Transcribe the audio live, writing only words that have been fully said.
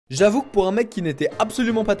J'avoue que pour un mec qui n'était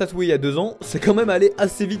absolument pas tatoué il y a 2 ans, c'est quand même allé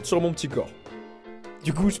assez vite sur mon petit corps.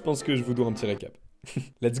 Du coup, je pense que je vous dois un petit récap.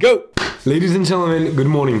 Let's go! Ladies and gentlemen, good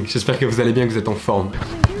morning. J'espère que vous allez bien, que vous êtes en forme.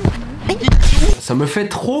 Ça me fait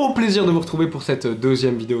trop plaisir de vous retrouver pour cette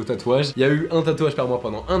deuxième vidéo tatouage. Il y a eu un tatouage par mois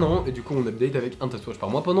pendant 1 an et du coup on update avec un tatouage par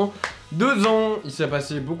mois pendant 2 ans. Il s'est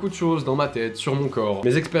passé beaucoup de choses dans ma tête, sur mon corps,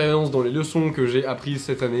 mes expériences dans les leçons que j'ai apprises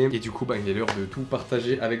cette année et du coup il est l'heure de tout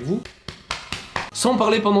partager avec vous. Sans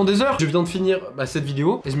parler pendant des heures, je viens de finir cette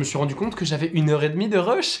vidéo et je me suis rendu compte que j'avais 1h30 de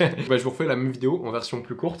rush. Je vous refais la même vidéo en version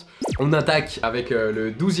plus courte. On attaque avec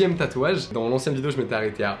le 12e tatouage. Dans l'ancienne vidéo, je m'étais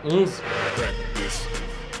arrêté à 11.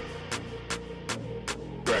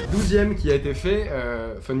 12e qui a été fait,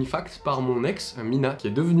 funny fact, par mon ex, Mina, qui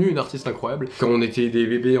est devenue une artiste incroyable. Quand on était des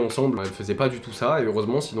bébés ensemble, elle faisait pas du tout ça, et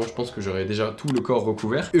heureusement, sinon je pense que j'aurais déjà tout le corps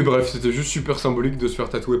recouvert. Et bref, c'était juste super symbolique de se faire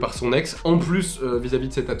tatouer par son ex, en plus vis-à-vis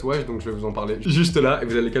de ses tatouages, donc je vais vous en parler juste là, et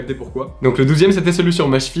vous allez capter pourquoi. Donc le 12e, c'était celui sur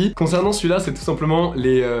ma cheville. Concernant celui-là, c'est tout simplement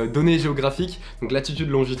les données géographiques, donc latitude,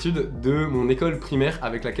 longitude, de mon école primaire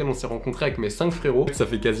avec laquelle on s'est rencontrés avec mes 5 frérots. Ça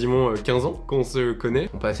fait quasiment 15 ans qu'on se connaît.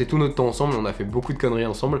 On passait tout notre temps ensemble, on a fait beaucoup de conneries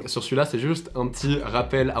ensemble. Sur celui-là, c'est juste un petit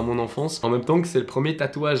rappel à mon enfance, en même temps que c'est le premier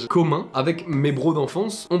tatouage commun avec mes bros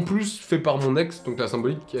d'enfance, en plus fait par mon ex, donc la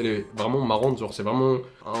symbolique, elle est vraiment marrante, genre c'est vraiment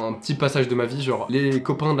un petit passage de ma vie, genre les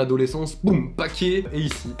copains de l'adolescence, boum, paquet, et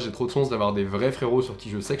ici. J'ai trop de chance d'avoir des vrais frérots sur qui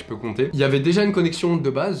je sais que je peux compter. Il y avait déjà une connexion de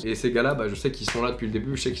base, et ces gars-là, je sais qu'ils sont là depuis le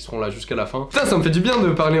début, je sais qu'ils seront là jusqu'à la fin. Ça me fait du bien de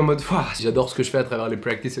parler en mode, j'adore ce que je fais à travers les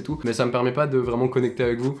practices et tout, mais ça me permet pas de vraiment connecter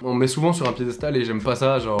avec vous. On me met souvent sur un piédestal et j'aime pas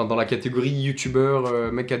ça, genre dans la catégorie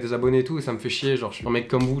youtubeur, mec qui a des abonnés et tout, et ça me fait chier, genre je suis un mec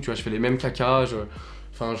comme vous, tu vois, je fais les mêmes caca,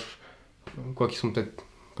 quoi qu'ils sont peut-être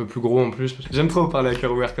un peu plus gros en plus. J'aime trop parler à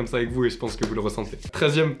cœur ouvert comme ça avec vous et je pense que vous le ressentez.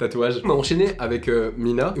 13e tatouage. On a enchaîné avec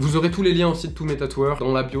Mina. Vous aurez tous les liens aussi de tous mes tatoueurs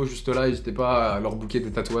dans la bio juste là. N'hésitez pas à leur booker des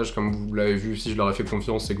tatouages comme vous l'avez vu. Si je leur ai fait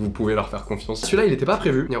confiance, c'est que vous pouvez leur faire confiance. Celui-là il était pas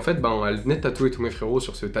prévu et en fait elle venait de tatouer tous mes frérots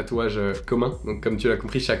sur ce tatouage commun. Donc comme tu l'as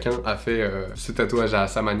compris, chacun a fait ce tatouage à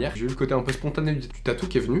sa manière. J'ai eu le côté un peu spontané du tatou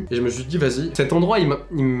qui est venu et je me suis dit vas-y. Cet endroit il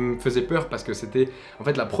me faisait peur parce que c'était en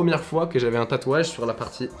fait la première fois que j'avais un tatouage sur la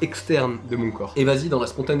partie externe de mon corps. Et vas-y, dans la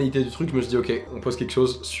spontanéité du truc, je me suis dit ok, on pose quelque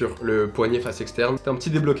chose sur le poignet face externe. C'était un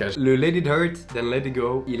petit déblocage. Le Let It Hurt, then Let It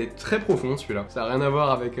Go, il est très profond celui-là. Ça n'a rien à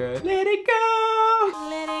voir avec Let It Go.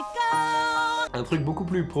 Let It Go. Un truc beaucoup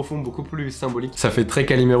plus profond, beaucoup plus symbolique. Ça fait très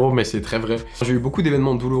Calimero, mais c'est très vrai. J'ai eu beaucoup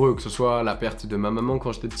d'événements douloureux, que ce soit la perte de ma maman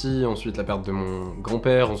quand j'étais petit, ensuite la perte de mon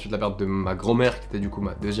grand-père, ensuite la perte de ma grand-mère qui était du coup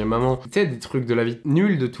ma deuxième maman. Tu sais, des trucs de la vie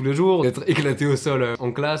nuls de tous les jours, d'être éclaté au sol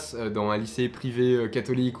en classe, dans un lycée privé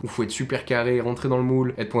catholique où faut être super carré, rentrer dans le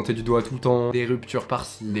moule, être pointé du doigt tout le temps, des ruptures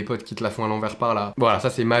par-ci, des potes qui te la font à l'envers par là. Voilà, ça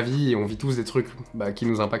c'est ma vie et on vit tous des trucs qui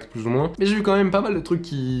nous impactent plus ou moins. Mais j'ai eu quand même pas mal de trucs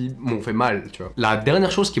qui m'ont fait mal, tu vois. La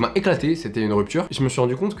dernière chose qui m'a éclaté, c'était une rupture. Je me suis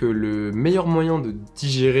rendu compte que le meilleur moyen de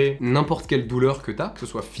digérer n'importe quelle douleur que t'as, que ce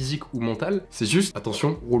soit physique ou mentale, c'est juste,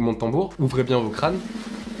 attention, roulement de tambour, ouvrez bien vos crânes,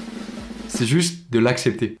 c'est juste de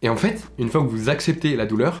l'accepter. Et en fait, une fois que vous acceptez la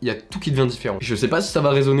douleur, il y a tout qui devient différent. Je sais pas si ça va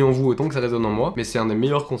résonner en vous autant que ça résonne en moi, mais c'est un des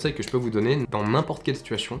meilleurs conseils que je peux vous donner dans n'importe quelle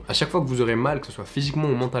situation. À chaque fois que vous aurez mal, que ce soit physiquement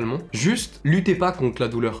ou mentalement, juste luttez pas contre la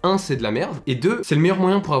douleur. 1, c'est de la merde, et 2, c'est le meilleur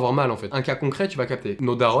moyen pour avoir mal en fait. Un cas concret, tu vas capter.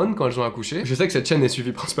 Nos darons, quand elles ont accouché, je sais que cette chaîne est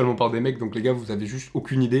suivie principalement par des mecs, donc les gars, vous avez juste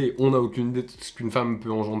aucune idée, et on a aucune idée de ce qu'une femme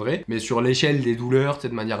peut engendrer, mais sur l'échelle des douleurs, c'est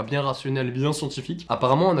de manière bien rationnelle, bien scientifique,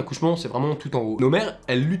 apparemment un accouchement, c'est vraiment tout en haut. Nos mères,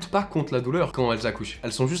 elles luttent pas contre la douleur quand elles accouchent.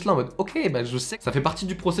 Elles sont juste là en mode ok, je sais que ça fait partie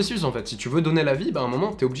du processus en fait. Si tu veux donner la vie, à un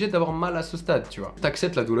moment t'es obligé d'avoir mal à ce stade, tu vois.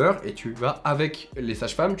 T'acceptes la douleur et tu vas avec les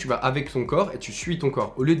sages-femmes, tu vas avec ton corps et tu suis ton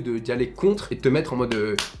corps au lieu d'y aller contre et de te mettre en mode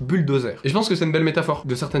bulldozer. Et je pense que c'est une belle métaphore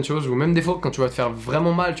de certaines choses ou même des fois quand tu vas te faire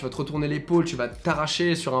vraiment mal, tu vas te retourner l'épaule, tu vas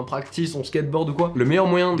t'arracher sur un practice, en skateboard ou quoi. Le meilleur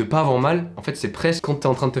moyen de pas avoir mal, en fait c'est presque quand t'es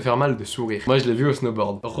en train de te faire mal de sourire. Moi je l'ai vu au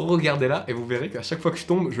snowboard. Regardez là et vous verrez qu'à chaque fois que je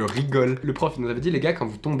tombe, je rigole. Le prof il nous avait dit les gars quand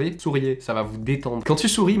vous tombez, souriez, ça va vous détendre. Quand tu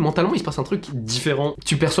souris, mentalement il se passe un truc différent.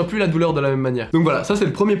 Tu perçois plus la douleur de la même manière. Donc voilà, ça c'est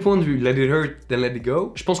le premier point du Let It Hurt, then Let It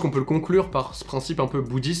Go. Je pense qu'on peut le conclure par ce principe un peu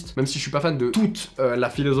bouddhiste, même si je suis pas fan de toute la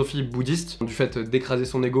philosophie bouddhiste, du fait d'écraser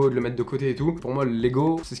son ego, de le mettre de côté et tout. Pour moi,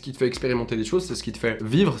 l'ego, c'est ce qui te fait expérimenter des choses, c'est ce qui te fait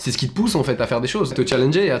vivre, c'est ce qui te pousse en fait à faire des choses, à te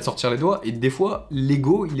challenger et à te sortir les doigts. Et des fois,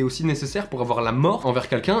 l'ego, il est aussi nécessaire pour avoir la mort envers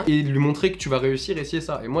quelqu'un et lui montrer que tu vas réussir et essayer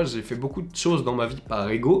ça. Et moi, j'ai fait beaucoup de choses dans ma vie par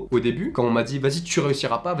ego au début, quand on m'a dit vas-y, tu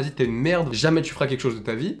réussiras pas, vas-y, t'es une merde, jamais tu feras quelque chose de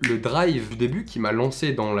ta vie. Le drive du début qui m'a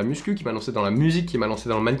lancé dans la muscu, qui m'a lancé dans la musique, qui m'a lancé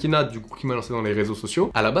dans le mannequinat, du coup qui m'a lancé dans les réseaux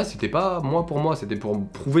sociaux, à la base c'était pas moi pour moi, c'était pour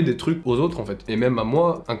prouver des trucs aux autres en fait, et même à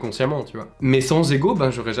moi inconsciemment, tu vois. Mais sans ego,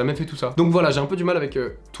 ben j'aurais jamais fait tout ça. Donc voilà, j'ai un peu du mal avec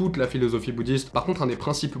toute la philosophie bouddhiste. Par contre, un des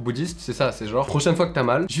principes bouddhistes, c'est ça, c'est genre, prochaine fois que t'as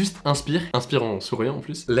mal, juste inspire en souriant en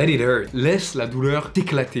plus. Let it hurt. Laisse la douleur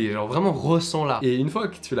t'éclater, genre vraiment ressens-la. Et une fois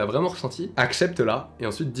que tu l'as vraiment ressenti, accepte-la et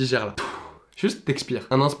ensuite digère-la. Juste t'expires.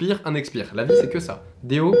 Un inspire, un expire. La vie c'est que ça.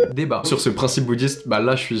 Des hauts, des bas. Sur ce principe bouddhiste, bah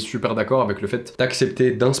là je suis super d'accord avec le fait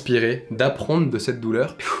d'accepter, d'inspirer, d'apprendre de cette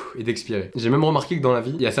douleur et d'expirer. J'ai même remarqué que dans la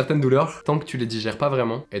vie, il y a certaines douleurs, tant que tu les digères pas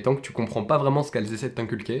vraiment et tant que tu comprends pas vraiment ce qu'elles essaient de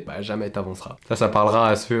t'inculquer, bah jamais t'avanceras. Ça parlera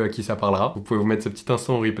à ceux à qui ça parlera. Vous pouvez vous mettre ce petit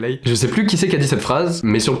instant en replay. Je sais plus qui c'est qui a dit cette phrase,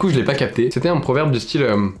 mais sur le coup je l'ai pas capté. C'était un proverbe du style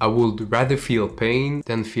I would rather feel pain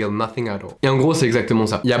than feel nothing at all. Et en gros c'est exactement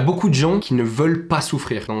ça. Il y a beaucoup de gens qui ne veulent pas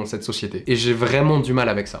souffrir dans cette société. Et j'ai vraiment du mal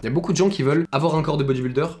avec ça. Il y a beaucoup de gens qui veulent avoir un corps de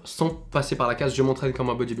bodybuilder sans passer par la case je m'entraîne comme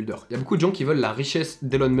un bodybuilder. Il y a beaucoup de gens qui veulent la richesse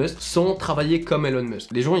d'Elon Musk sans travailler comme Elon Musk.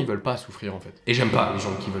 Les gens ils veulent pas souffrir en fait. Et j'aime pas les gens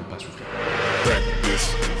qui veulent pas souffrir.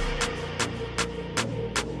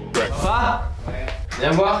 Ah,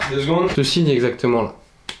 viens voir 2 secondes. Ce signe exactement là.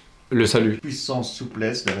 Le salut. Puissance,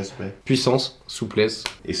 souplesse, le respect. Puissance, souplesse.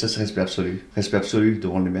 Et ça, c'est respect absolu. Respect absolu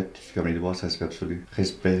devant les maîtres. Tu fermes les doigts, c'est respect absolu.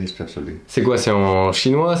 Respect absolu. C'est quoi? C'est en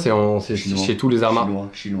chinois? C'est chez tous les arts martiaux?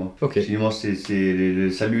 Chinois. Ok. Chinois, c'est le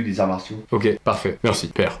salut des arts martiaux. Ok, parfait. Merci,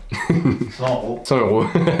 père. 100 euros. 100 euros.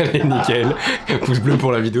 Allez, nickel. Pouce bleu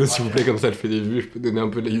pour la vidéo, s'il vous plaît, comme ça, elle fait des vues. Je peux donner un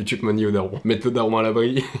peu de la YouTube money au daron. Mettre le daron à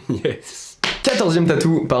l'abri. Yes. 14e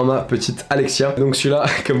tatou par ma petite Alexia. Donc celui-là,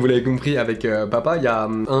 comme vous l'avez compris avec papa, il y a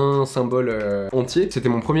un symbole entier. C'était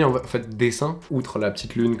mon premier en fait dessin, outre la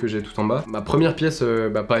petite lune que j'ai tout en bas. Ma première pièce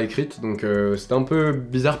pas écrite, donc c'était un peu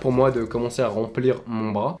bizarre pour moi de commencer à remplir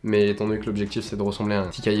mon bras. Mais étant donné que l'objectif c'est de ressembler à un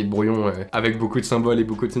petit cahier de brouillon avec beaucoup de symboles et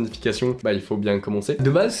beaucoup de significations, bah il faut bien commencer.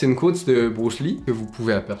 De base, c'est une quote de Bruce Lee que vous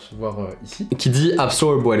pouvez apercevoir ici, qui dit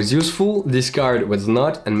Absorb what is useful, discard what's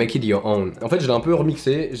not, and make it your own. En fait, je l'ai un peu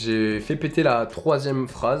remixé, j'ai fait péter la 3e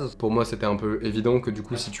phrase. Pour moi c'était un peu évident que du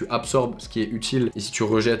coup si tu absorbes ce qui est utile et si tu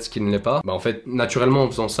rejettes ce qui ne l'est pas, bah en fait naturellement en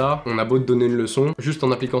faisant ça, on a beau te donner une leçon, juste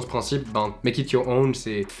en appliquant ce principe, ben make it your own,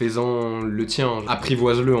 c'est fais-en le tien,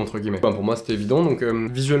 apprivoise-le entre guillemets. Ben pour moi c'était évident, donc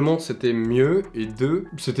visuellement c'était mieux et 2,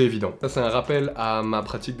 c'était évident. Ça c'est un rappel à ma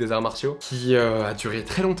pratique des arts martiaux qui a duré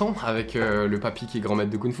très longtemps avec le papy qui est grand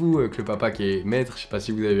maître de kung fu, avec le papa qui est maître. Je sais pas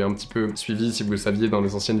si vous avez un petit peu suivi, si vous le saviez dans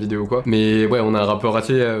les anciennes vidéos ou quoi, mais ouais, on a un rapport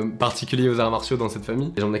assez particulier aux arts martiaux dans cette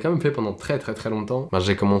famille. Et j'en ai quand même fait pendant très longtemps. Ben,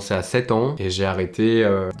 j'ai commencé à 7 ans et j'ai arrêté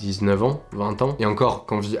 19 ans, 20 ans. Et encore,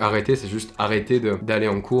 quand je dis arrêter, c'est juste arrêter d'aller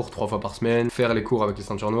en cours 3 fois par semaine, faire les cours avec les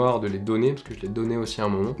ceintures noires, de les donner, parce que je les donnais aussi à un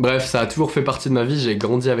moment. Bref, ça a toujours fait partie de ma vie, j'ai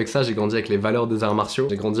grandi avec ça, j'ai grandi avec les valeurs des arts martiaux,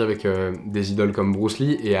 j'ai grandi avec des idoles comme Bruce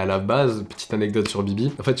Lee, et à la base, petite anecdote sur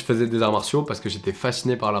Bibi, en fait je faisais des arts martiaux parce que j'étais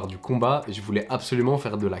fasciné par l'art du combat et je voulais absolument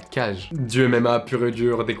faire de la cage. Du MMA pur et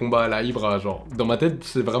dur, des combats à la Ibra, genre dans ma tête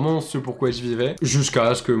c'est vraiment ce pourquoi je vivais.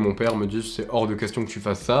 Jusqu'à ce que mon père me dise c'est hors de question que tu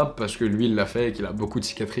fasses ça parce que lui il l'a fait et qu'il a beaucoup de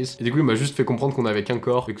cicatrices. Et du coup il m'a juste fait comprendre qu'on avait qu'un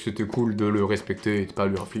corps et que c'était cool de le respecter et de pas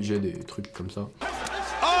lui infliger des trucs comme ça.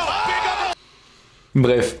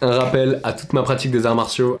 Bref, un rappel à toute ma pratique des arts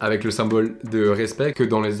martiaux avec le symbole de respect que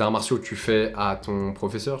dans les arts martiaux tu fais à ton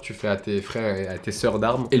professeur, tu fais à tes frères et à tes sœurs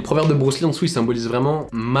d'armes. Et le proverbe de Bruce Lee en dessous il symbolise vraiment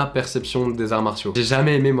ma perception des arts martiaux. J'ai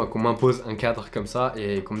jamais aimé moi qu'on m'impose un cadre comme ça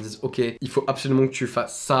et qu'on me dise ok, il faut absolument que tu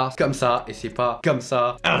fasses ça comme ça et c'est pas comme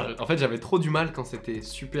ça. En fait j'avais trop du mal quand c'était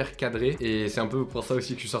super cadré et c'est un peu pour ça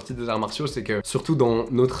aussi que je suis sorti des arts martiaux, c'est que surtout dans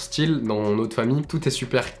notre style, dans notre famille, tout est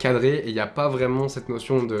super cadré et il n'y a pas vraiment cette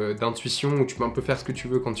notion d'intuition où tu peux un peu faire ce que tu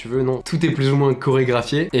veux quand tu veux, non. Tout est plus ou moins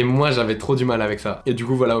chorégraphié et moi j'avais trop du mal avec ça. Et du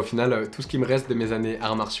coup voilà, au final, tout ce qui me reste de mes années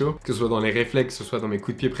arts martiaux, que ce soit dans les réflexes, que ce soit dans mes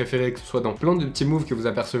coups de pied préférés, que ce soit dans plein de petits moves que vous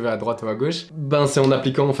apercevez à droite ou à gauche, ben c'est en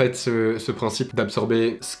appliquant en fait ce principe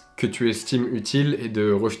d'absorber ce que tu estimes utile et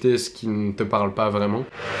de rejeter ce qui ne te parle pas vraiment.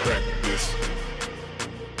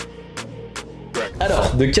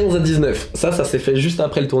 Alors, de 15 à 19, ça s'est fait juste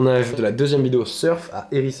après le tournage de la 2e vidéo surf à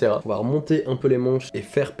Ericeira. On va remonter un peu les manches et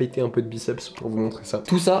faire péter un peu de biceps pour vous montrer ça.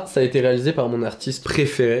 Tout ça, ça a été réalisé par mon artiste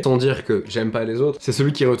préféré, sans dire que j'aime pas les autres. C'est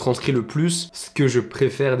celui qui retranscrit le plus ce que je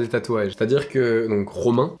préfère des tatouages. C'est-à-dire que, donc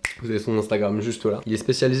Romain, vous avez son Instagram juste là, il est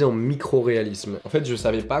spécialisé en micro-réalisme. En fait, je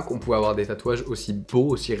savais pas qu'on pouvait avoir des tatouages aussi beaux,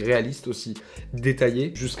 aussi réalistes, aussi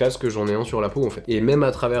détaillés, jusqu'à ce que j'en ai un sur la peau en fait. Et même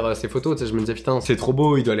à travers ces photos, tu sais, je me disais putain, c'est trop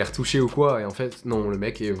beau, il doit les retoucher ou quoi. Et en fait, non, le mec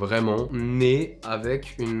mec est vraiment né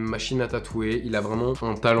avec une machine à tatouer. Il a vraiment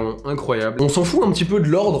un talent incroyable. On s'en fout un petit peu de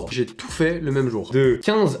l'ordre. J'ai tout fait le même jour. De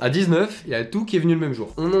 15 à 19, il y a tout qui est venu le même jour.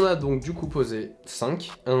 On en a donc du coup posé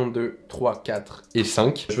 5. 1, 2, 3, 4 et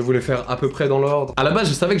 5. Je vais vous les faire à peu près dans l'ordre. À la base,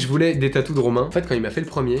 je savais que je voulais des tatous de Romain. En fait, quand il m'a fait le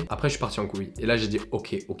premier, après je suis parti en couille. Et là, j'ai dit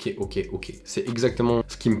ok. C'est exactement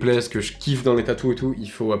ce qui me plaît, ce que je kiffe dans les tatous et tout. Il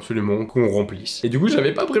faut absolument qu'on remplisse. Et du coup,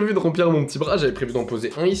 j'avais pas prévu de remplir mon petit bras. J'avais prévu d'en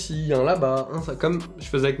poser un ici, un là-bas, un ça, comme je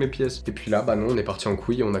faisais avec mes pièces. Et puis là, bah non, on est parti en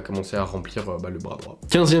couille et on a commencé à remplir le bras droit.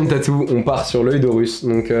 15e tatou, on part sur l'œil d'Horus.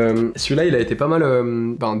 Donc celui-là, il a été pas mal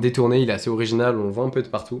détourné. Il est assez original, on le voit un peu de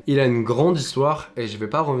partout. Il a une grande histoire et je vais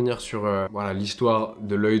pas revenir sur voilà l'histoire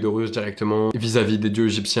de l'œil d'Horus directement vis-à-vis des dieux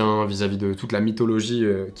égyptiens, vis-à-vis de toute la mythologie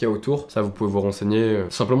qu'il y a autour. Ça, vous pouvez vous renseigner.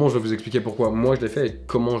 Simplement, je vais vous expliquer pourquoi moi je l'ai fait et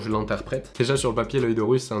comment je l'interprète. Déjà sur le papier, l'œil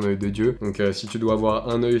d'Horus, c'est un œil de dieu. Donc si tu dois avoir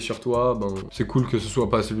un œil sur toi, ben c'est cool que ce soit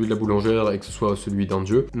pas celui de la boulangère et que ce soit celui d'un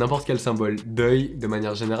dieu. N'importe quel symbole d'œil, de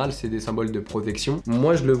manière générale, c'est des symboles de protection.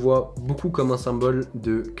 Moi, je le vois beaucoup comme un symbole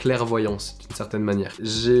de clairvoyance, d'une certaine manière.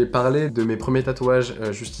 J'ai parlé de mes premiers tatouages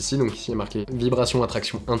juste ici, donc ici il y a marqué vibration,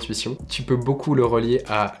 attraction, intuition. Tu peux beaucoup le relier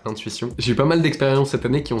à l'intuition. J'ai eu pas mal d'expériences cette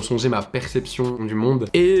année qui ont changé ma perception du monde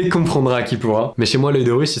et comprendra qui pourra. Mais chez moi, l'œil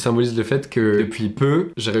d'Horus, il symbolise le fait que depuis peu,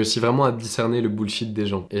 j'ai réussi vraiment à discerner le bullshit des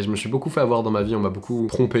gens. Et je me suis beaucoup fait avoir dans ma vie, on m'a beaucoup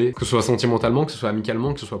trompé, que ce soit sentimentalement, que ce soit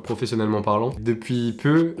amicalement, que ce soit professionnellement parlant. Depuis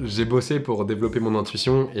peu, j'ai bossé pour développer mon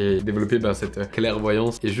intuition et développer cette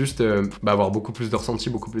clairvoyance et juste avoir beaucoup plus de ressenti,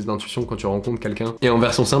 beaucoup plus d'intuition quand tu rencontres quelqu'un. Et en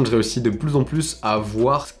version simple, j'ai réussi de plus en plus à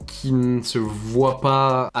voir ce qui ne se voit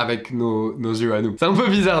pas avec nos yeux à nous. C'est un peu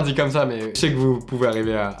bizarre dit comme ça, mais je sais que vous pouvez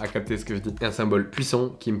arriver à capter ce que je dis. Un symbole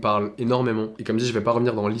puissant qui me parle énormément. Et comme dit, je vais pas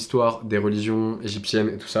revenir dans l'histoire des religions égyptiennes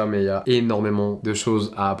et tout ça, mais il y a énormément de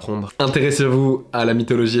choses à apprendre. Intéressez-vous à la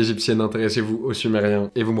mythologie égyptienne, intéressez-vous aux Sumériens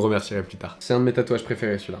et vous me remercierez plus tard. C'est un de mes tatouages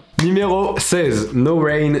préférés celui-là. Numéro 16, No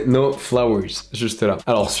Rain, No Flowers, juste là.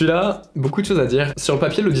 Alors celui-là, beaucoup de choses à dire. Sur le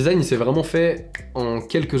papier, le design il s'est vraiment fait en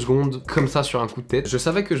quelques secondes, comme ça sur un coup de tête. Je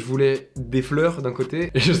savais que je voulais des fleurs d'un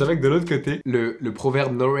côté et je savais que de l'autre côté, le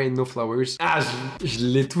proverbe No Rain, No Flowers, je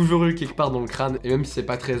l'ai toujours eu quelque part dans le crâne. Et même si c'est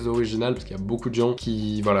pas très original, parce qu'il y a beaucoup de gens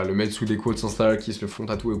qui le mettent sous des quotes sans ça, qui se le font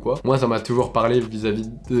tatouer ou quoi. Moi ça m'a toujours parlé vis-à-vis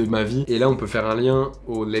de ma vie. Et là on peut faire un lien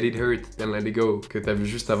au Let It Hurt and Let It Go que t'as vu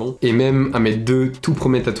juste avant. Et même à mes deux tout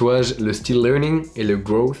premiers tatouages, le Still Learning et le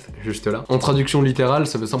Growth, juste là. En traduction littérale,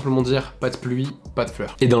 ça veut simplement dire pas de pluie, pas de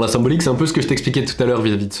fleurs. Et dans la symbolique, c'est un peu ce que je t'expliquais tout à l'heure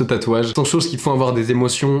vis-à-vis de ce tatouage. Sans choses qui te font avoir des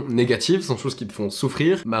émotions négatives, sans choses qui te font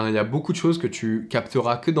souffrir, il y a beaucoup de choses que tu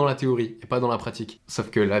capteras que dans la théorie et pas dans la pratique. Sauf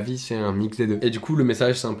que la vie, c'est un mix des deux. Et du coup, le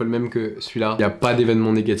message, c'est un peu le même que celui-là. Il n'y a pas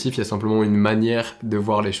d'événement négatif, il y a simplement une manière de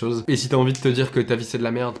voir les choses. Et si t'as envie de te dire que ta vie, c'est de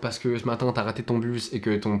la merde parce que ce matin, t'as raté ton bus et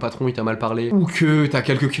que ton patron, il t'a mal parlé, ou que t'as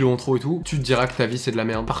quelques kilos en trop et tout, tu te diras que ta vie, c'est de la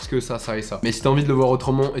merde parce que ça et ça. Mais si t'as envie de le voir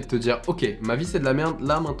autrement et de te dire, ok, ma vie, c'est de la merde,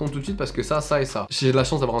 là, maintenant, tout de suite, parce que ça et ça. J'ai de la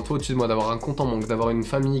chance d'avoir un toit au-dessus de moi, d'avoir un compte en banque, d'avoir une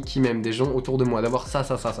famille qui m'aime, des gens autour de moi, d'avoir ça.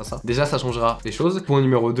 Déjà, ça changera les choses. Point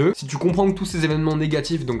numéro 2, si tu comprends que tous ces événements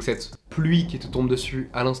négatifs, donc cette pluie qui te tombe dessus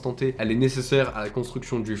à l'instant T, elle est nécessaire à la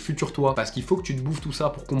construction du futur toi, parce qu'il faut que tu te bouffes tout ça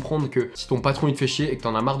pour comprendre que si ton patron il te fait chier et que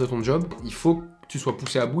t'en as marre de ton job, il faut que tu sois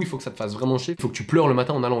poussé à bout, il faut que ça te fasse vraiment chier, il faut que tu pleures le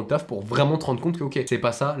matin en allant au taf pour vraiment te rendre compte que ok, c'est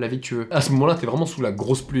pas ça la vie que tu veux. À ce moment-là, t'es vraiment sous la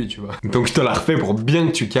grosse pluie, tu vois. Donc je te la refais pour bien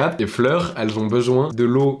que tu captes. Les fleurs, elles ont besoin de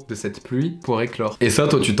l'eau de cette pluie pour éclore. Et ça,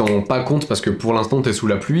 toi, tu t'en rends pas compte parce que pour l'instant, t'es sous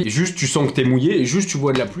la pluie et juste tu sens que t'es mouillé et juste tu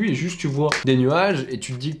vois de la pluie et juste tu vois des nuages et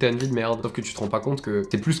tu te dis que t'as une vie de merde. Sauf que tu te rends pas compte que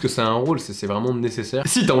c'est plus que ça a un rôle, c'est vraiment nécessaire.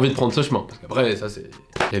 Si t'as envie de prendre ce chemin. Parce qu'après, ça c'est...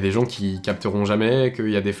 Il y a des gens qui capteront jamais qu'il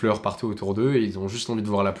y a des fleurs partout autour d'eux et ils ont juste envie de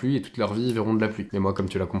voir la pluie et toute leur vie ils verront de la pluie. Mais moi, comme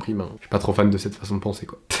tu l'as compris, je suis pas trop fan de cette façon de penser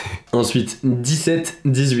quoi. Ensuite, 17,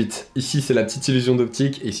 18. Ici c'est la petite illusion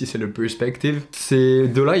d'optique et ici c'est le perspective. Ces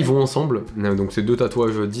deux-là ils vont ensemble. Donc c'est deux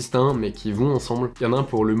tatouages distincts mais qui vont ensemble. Il y en a un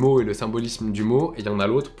pour le mot et le symbolisme du mot et il y en a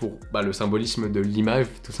l'autre pour le symbolisme de l'image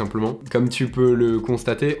tout simplement. Comme tu peux le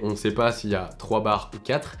constater, on sait pas s'il y a 3 barres ou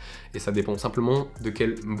 4 et ça dépend simplement de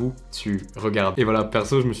quel bout tu regardes. Et voilà,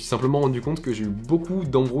 perso je me suis simplement rendu compte que j'ai eu beaucoup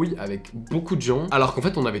d'embrouilles avec beaucoup de gens alors qu'en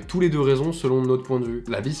fait on avait tous les deux raison selon notre point de vue.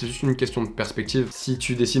 La vie c'est juste une question de perspective. Si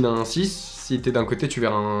tu dessines un 6, si t'es d'un côté tu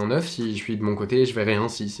verras un 9, si je suis de mon côté je verrai un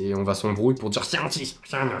 6 et on va s'embrouiller pour dire c'est un 6,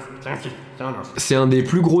 c'est un 9, c'est un 6, c'est un 9. C'est un des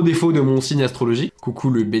plus gros défauts de mon signe astrologique.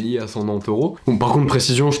 Coucou le bélier ascendant taureau. Bon, par contre,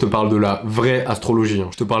 précision, je te parle de la vraie astrologie. Hein.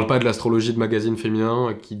 Je te parle pas de l'astrologie de magazines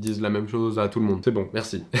féminins qui disent la même chose à tout le monde. C'est bon,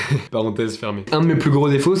 merci. Parenthèse fermée. Un de mes plus gros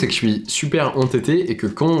défauts, c'est que je suis super entêté et que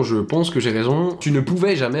quand je pense que j'ai raison, tu ne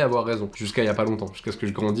pouvais jamais avoir raison. Jusqu'à il y a pas longtemps. Jusqu'à ce que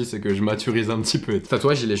je grandisse et que je maturise un petit peu. Le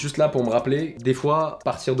tatouage, il est juste là pour me rappeler, des fois,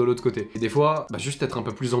 partir de l'autre côté. Et des fois, bah, juste être un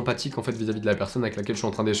peu plus empathique en fait vis-à-vis de la personne avec laquelle je suis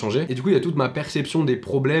en train d'échanger. Et du coup, il y a toute ma perception des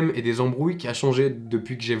problèmes et des embrouilles qui a changé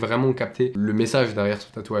depuis que j'ai vraiment capté le message derrière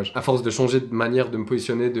ce tatouage. À force de changer de manière de me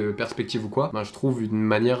positionner, de perspective ou quoi, bah, je trouve une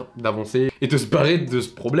manière d'avancer et de se barrer de ce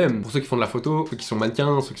problème. Pour ceux qui font de la photo, ceux qui sont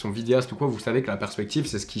mannequins, ceux qui sont vidéastes ou quoi, vous savez que la perspective,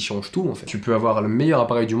 c'est ce qui change tout en fait. Tu peux avoir le meilleur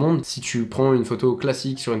appareil du monde, si tu prends une photo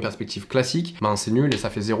classique sur une perspective classique, ben c'est nul et ça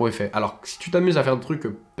fait zéro effet. Alors que si tu t'amuses à faire des trucs que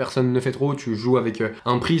personne ne fait trop, tu joues avec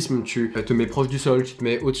un prisme, tu te mets proche du sol, tu te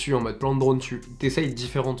mets au-dessus en mode plan de drone, tu t'essayes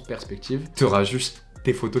différentes perspectives, tu auras juste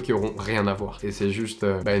des photos qui auront rien à voir. Et c'est juste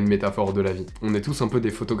une métaphore de la vie. On est tous un peu des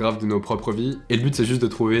photographes de nos propres vies. Et le but, c'est juste de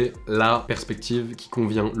trouver la perspective qui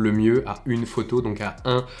convient le mieux à une photo, donc à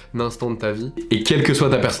un instant de ta vie. Et quelle que soit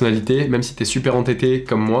ta personnalité, même si t'es super entêté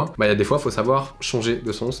comme moi, bah il y a des fois, faut savoir changer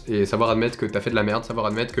de sens et savoir admettre que t'as fait de la merde, savoir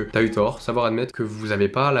admettre que t'as eu tort, savoir admettre que vous avez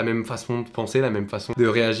pas la même façon de penser, la même façon de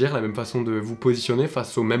réagir, la même façon de vous positionner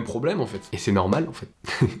face aux mêmes problèmes en fait. Et c'est normal en fait.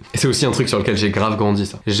 Et c'est aussi un truc sur lequel j'ai grave grandi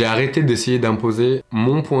ça. J'ai arrêté d'essayer d'imposer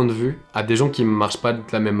mon point de vue à des gens qui marchent pas de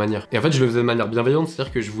la même manière. Et en fait, je le faisais de manière bienveillante,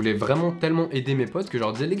 c'est-à-dire que je voulais vraiment tellement aider mes potes que je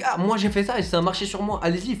leur disais, les gars, moi j'ai fait ça et ça a marché sur moi,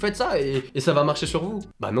 allez-y, faites ça et ça va marcher sur vous.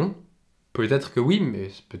 Bah non. Peut-être que oui, mais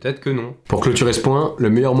peut-être que non. Pour clôturer ce point, le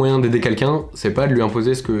meilleur moyen d'aider quelqu'un, c'est pas de lui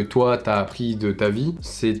imposer ce que toi t'as appris de ta vie,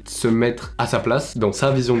 c'est de se mettre à sa place, dans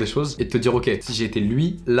sa vision des choses, et de te dire ok, si j'ai été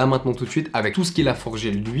lui, là maintenant tout de suite, avec tout ce qu'il a forgé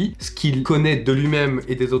lui, ce qu'il connaît de lui-même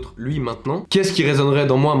et des autres lui maintenant, qu'est-ce qui résonnerait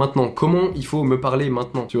dans moi maintenant? Comment il faut me parler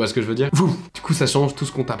maintenant? Tu vois ce que je veux dire? Du coup ça change tout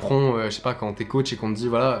ce qu'on t'apprend, je sais pas, quand t'es coach et qu'on te dit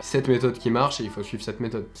voilà, cette méthode qui marche et il faut suivre cette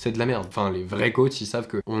méthode. C'est de la merde. Enfin, les vrais coachs, ils savent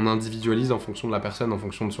qu'on individualise en fonction de la personne, en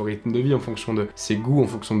fonction de son rythme de vie, en fonction de ses goûts, en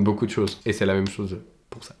fonction de beaucoup de choses. Et c'est la même chose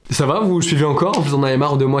pour ça. Ça va, vous suivez encore? Vous en avez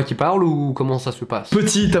marre de moi qui parle ou comment ça se passe?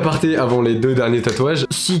 Petit aparté avant les deux derniers tatouages.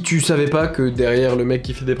 Si tu savais pas que derrière le mec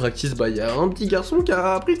qui fait des practices, bah il y a un petit garçon qui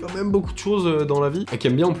a appris quand même beaucoup de choses dans la vie et qui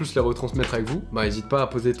aime bien en plus les retransmettre avec vous, bah n'hésite pas à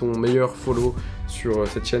poser ton meilleur follow sur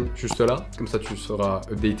cette chaîne juste là, comme ça tu seras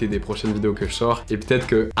updaté des prochaines vidéos que je sors et peut-être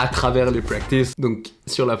que à travers les practices, donc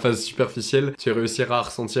sur la phase superficielle, tu réussiras à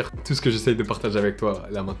ressentir tout ce que j'essaye de partager avec toi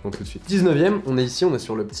là maintenant tout de suite. 19ème, on est ici, on est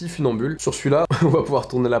sur le petit funambule. Sur celui-là, on va pouvoir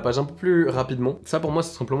tourner la page un peu plus rapidement. Ça pour moi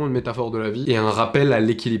c'est simplement une métaphore de la vie et un rappel à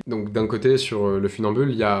l'équilibre. Donc d'un côté sur le funambule,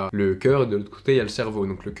 il y a le cœur et de l'autre côté il y a le cerveau.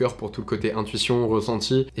 Donc le cœur pour tout le côté intuition,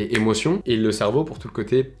 ressenti et émotion et le cerveau pour tout le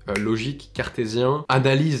côté logique, cartésien,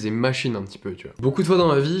 analyse et machine un petit peu, tu vois. Beaucoup de fois dans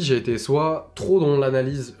ma vie, j'ai été soit trop dans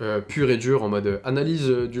l'analyse pure et dure, en mode analyse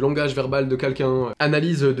du langage verbal de quelqu'un,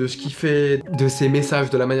 analyse de ce qu'il fait, de ses messages,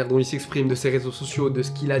 de la manière dont il s'exprime, de ses réseaux sociaux, de ce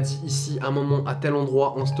qu'il a dit ici, à un moment, à tel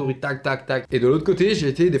endroit, en story, tac, tac, tac. Et de l'autre côté, j'ai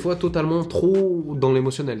été des fois totalement trop dans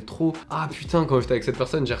l'émotionnel, trop ah putain, quand j'étais avec cette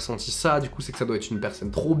personne, j'ai ressenti ça, du coup c'est que ça doit être une personne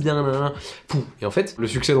trop bien, là. Pouf. Et en fait, le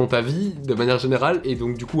succès dans ta vie, de manière générale, et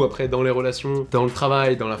donc du coup après dans les relations, dans le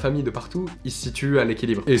travail, dans la famille, de partout, il se situe à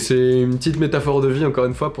l'équilibre. Et c'est une petite métaphore de vie encore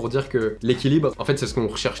une fois pour dire que l'équilibre, en fait c'est ce qu'on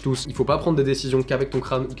recherche tous. Il faut pas prendre des décisions qu'avec ton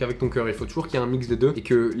crâne ou qu'avec ton cœur, il faut toujours qu'il y ait un mix des deux et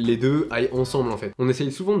que les deux aillent ensemble en fait. On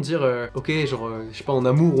essaye souvent de dire ok genre je sais pas, en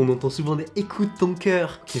amour on entend souvent des écoute ton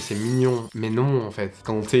cœur. Ok c'est mignon, mais non en fait.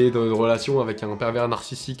 Quand t'es dans une relation avec un pervers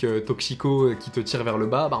narcissique toxico qui te tire vers le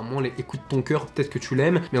bas, bah à un moment les écoute ton cœur, peut-être que tu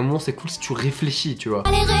l'aimes, mais à un moment c'est cool si tu réfléchis, tu vois.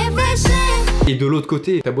 Et de l'autre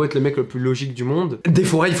côté, t'as beau être le mec le plus logique du monde, des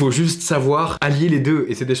fois il faut juste savoir allier les deux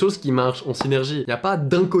et c'est des choses qui marchent en synergie. Y a pas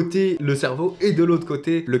d'un côté le cerveau et de l'autre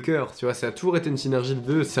côté le cœur, tu vois, ça a toujours été une synergie de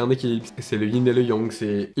deux, c'est un équilibre. C'est le yin et le yang,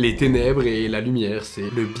 c'est les ténèbres et la lumière,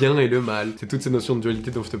 c'est le bien et le mal, c'est toutes ces notions de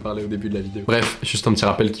dualité dont je te parlais au début de la vidéo. Bref, juste un petit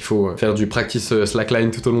rappel qu'il faut faire du practice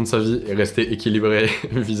slackline tout au long de sa vie et rester équilibré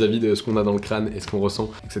vis-à-vis de ce qu'on a dans le crâne et ce qu'on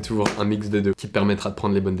ressent. C'est toujours un mix des deux qui te permettra de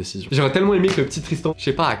prendre les bonnes décisions. J'aurais tellement aimé que le petit Tristan, je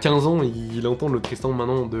sais pas, à 15 ans, il entend le Tristan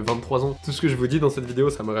maintenant de 23 ans. Tout ce que je vous dis dans cette vidéo,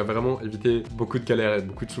 ça m'aurait vraiment évité beaucoup de galères et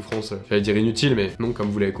beaucoup de souffrances. J'allais dire inutile, mais non, comme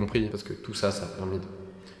vous l'avez compris, parce que tout ça, ça a permis de...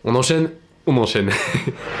 On enchaîne.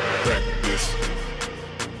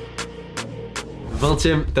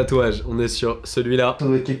 20e tatouage, on est sur celui-là. Ça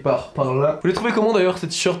doit être quelque part par là. Vous l'avez trouvé comment d'ailleurs ce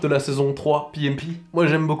t-shirt de la saison 3 PMP? Moi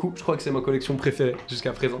j'aime beaucoup, je crois que c'est ma collection préférée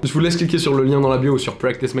jusqu'à présent. Je vous laisse cliquer sur le lien dans la bio ou sur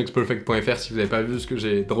practicemakesperfect.fr si vous n'avez pas vu ce que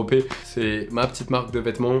j'ai droppé. C'est ma petite marque de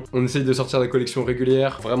vêtements. On essaye de sortir des collections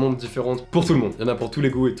régulières, vraiment différentes pour tout le monde. Il y en a pour tous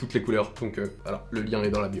les goûts et toutes les couleurs. Donc voilà, le lien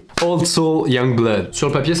est dans la bio. Old Soul, Young Blood. Sur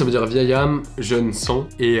le papier ça veut dire vieille âme, jeune sang.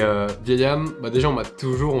 Et vieille âme, bah déjà on m'a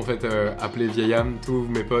toujours en fait appelé vieille âme, tous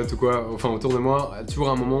mes potes ou quoi, enfin autour de moi, toujours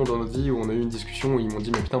un moment dans notre vie où on a eu une discussion où ils m'ont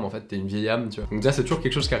dit mais putain mais en fait t'es une vieille âme, tu vois. Donc déjà c'est toujours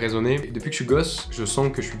quelque chose qui a résonné. Et depuis que je suis gosse, je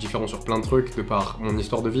sens que je suis différent sur plein de trucs de par mon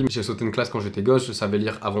histoire de vie. J'ai sauté une classe quand j'étais gosse, je savais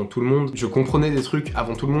lire avant tout le monde. Je comprenais des trucs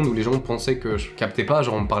avant tout le monde où les gens pensaient que je captais pas,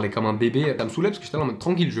 genre on me parlait comme un bébé. Ça me saoulait parce que j'étais là en mode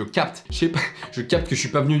tranquille, je capte. Je sais pas, je capte que je suis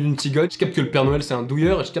pas venu d'une cigogne, je capte que le Père Noël c'est un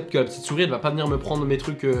douilleur, et je capte que la petite souris elle va pas venir me prendre mes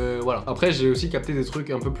trucs, voilà. Après j'ai aussi capté des trucs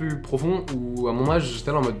un peu plus profonds où à mon âge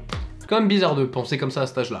j'étais là en mode quand même bizarre de penser comme ça à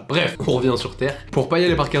cet âge-là. Bref, on revient sur Terre. Pour pas y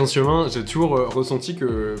aller par 15 chemins, j'ai toujours ressenti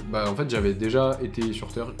que, bah en fait, j'avais déjà été sur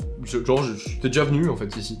Terre. Genre, j'étais déjà venu en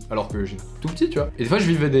fait ici, alors que j'étais tout petit, tu vois. Et des fois, je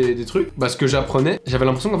vivais des trucs, bah ce que j'apprenais, j'avais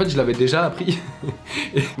l'impression qu'en fait, je l'avais déjà appris.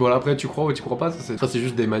 Et voilà, après, tu crois ou tu crois pas, ça c'est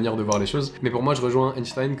juste des manières de voir les choses. Mais pour moi, je rejoins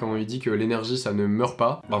Einstein quand il dit que l'énergie, ça ne meurt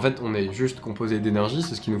pas. Bah, en fait, on est juste composé d'énergie,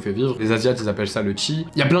 c'est ce qui nous fait vivre. Les Asiates, ils appellent ça le chi.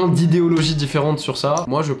 Il y a plein d'idéologies différentes sur ça.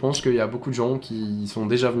 Moi, je pense qu'il y a beaucoup de gens qui sont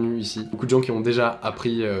déjà venus ici. Beaucoup de gens qui ont déjà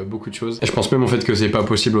appris beaucoup de choses. Et je pense même en fait que c'est pas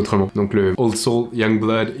possible autrement. Donc le Old Soul, Young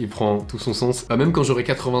Blood, il prend tout son sens. Bah, même quand j'aurai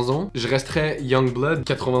 80 ans, je resterai Young Blood.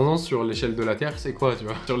 80 ans sur l'échelle de la Terre, c'est quoi, tu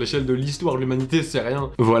vois? Sur l'échelle de l'histoire de l'humanité, c'est rien.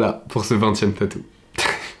 Voilà pour ce 20e tatou.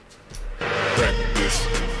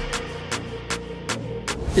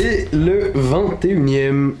 Et le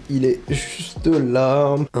 21e, il est juste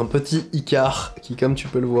là. Un petit Icar qui, comme tu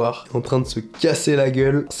peux le voir, est en train de se casser la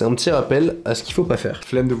gueule. C'est un petit rappel à ce qu'il faut pas faire.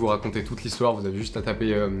 Flemme de vous raconter toute l'histoire, vous avez juste à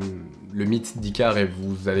taper le mythe d'Icar et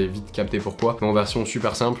vous allez vite capter pourquoi. Mais en version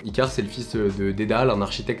super simple, Icar c'est le fils de Dédale, un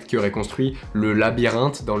architecte qui aurait construit le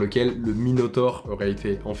labyrinthe dans lequel le Minotaure aurait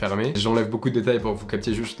été enfermé. J'enlève beaucoup de détails pour que vous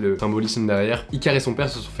captiez juste le symbolisme derrière. Icar et son père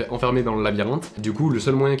se sont fait enfermer dans le labyrinthe. Du coup, le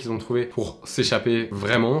seul moyen qu'ils ont trouvé pour s'échapper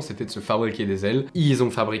vraiment, c'était de se fabriquer des ailes. Ils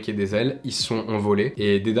ont fabriqué des ailes, ils se sont envolés.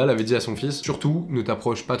 Et Dédale avait dit à son fils, surtout, ne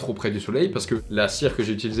t'approche pas trop près du soleil parce que la cire que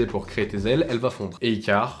j'ai utilisée pour créer tes ailes, elle va fondre. Et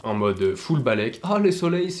Icar, en mode full balèque, ah le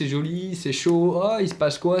soleil c'est joli, c'est chaud, ah il se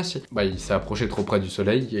passe quoi? Bah il s'est approché trop près du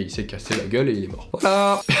soleil et il s'est cassé la gueule et il est mort.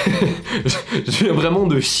 Voilà. Je viens vraiment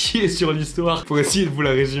de chier sur l'histoire pour essayer de vous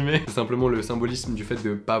la résumer. C'est simplement le symbolisme du fait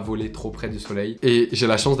de pas voler trop près du soleil. Et j'ai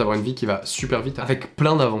la chance d'avoir une vie qui va super vite avec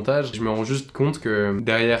plein d'avantages. Je me rends juste compte que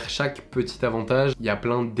derrière chaque petit avantage, il y a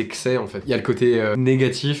plein d'excès en fait. Il y a le côté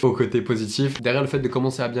négatif au côté positif. Derrière le fait de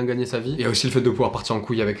commencer à bien gagner sa vie, il y a aussi le fait de pouvoir partir en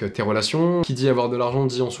couille avec tes relations. Qui dit avoir de l'argent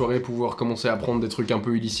dit en soirée pouvoir commencer à prendre des trucs un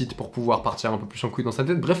peu illicites pour pouvoir partir un peu plus en couille dans sa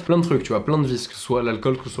tête. Bref, plein de trucs, tu vois, plein de vices, que ce soit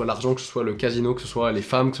l'alcool, que ce soit l'argent, que ce soit le casino, que ce soit les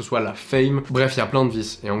femmes, que ce soit la fame. Bref, il y a plein de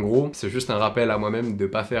vices. Et en gros, c'est juste un rappel à moi-même de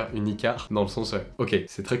pas faire une Icar dans le sens ok,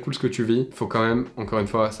 c'est très cool ce que tu vis, faut quand même, encore une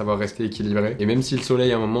fois, savoir rester équilibré. Et même si le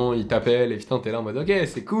soleil à un moment il t'appelle et putain t'es là en mode ok,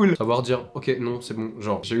 c'est cool, savoir dire ok, non, c'est bon,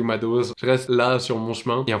 genre j'ai eu ma dose, je reste là sur mon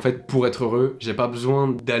chemin. Et en fait, pour être heureux, j'ai pas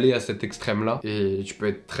besoin d'aller à cet extrême là. Et tu peux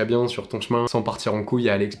être très bien sur ton chemin sans partir en couille et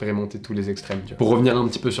aller expérimenter tous les extrêmes, tu vois. Pour revenir un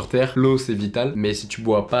petit peu sur Terre, l'eau c'est vital, mais si tu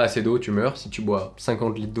bois pas assez d'eau, tu meurs. Si tu bois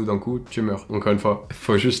 50 litres d'eau d'un coup, tu meurs. Encore une fois,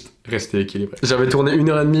 faut juste rester équilibré. J'avais tourné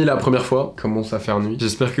 1h30 la première fois, commence à faire nuit.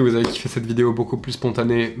 J'espère que vous avez kiffé cette vidéo beaucoup plus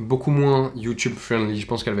spontanée, beaucoup moins YouTube friendly. Je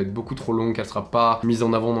pense qu'elle va être beaucoup trop longue, qu'elle sera pas mise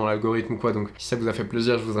en avant dans l'algorithme ou quoi. Donc si ça vous a fait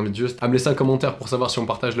plaisir, je vous invite juste à me laisser un commentaire pour savoir si on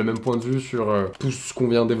partage le même point de vue sur tout ce qu'on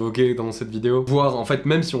vient d'évoquer dans cette vidéo. Voire en fait,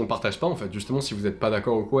 même si on partage pas, en fait, justement, si vous êtes pas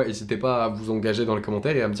d'accord ou quoi, n'hésitez pas à vous engager dans les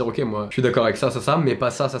commentaires et à me dire ok, moi je suis d'accord avec ça, mais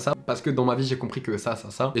pas ça, parce que dans ma vie j'ai compris que ça.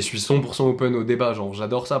 Et je suis 100% open au débat, genre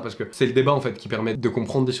j'adore ça parce que c'est le débat en fait qui permet de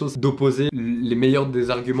comprendre des choses, d'opposer les meilleurs des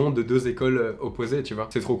arguments de deux écoles opposées, tu vois.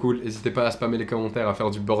 C'est trop cool, n'hésitez pas à spammer les commentaires, à faire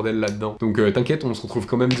du bordel là-dedans. Donc t'inquiète, on se retrouve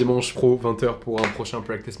quand même dimanche pro 20h pour un prochain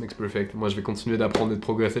Practice Makes Perfect. Moi je vais continuer d'apprendre et de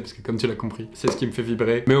progresser parce que comme tu l'as compris, c'est ce qui me fait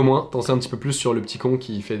vibrer. Mais au moins, t'en sais un petit peu plus sur le petit con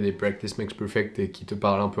qui fait des Practice Makes Perfect et qui te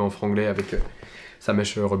parle un peu en franglais avec sa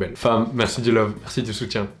mèche rebelle. Femme, merci du love, merci du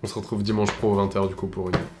soutien. On se retrouve dimanche pro 20h du coup pour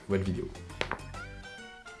une nouvelle vidéo.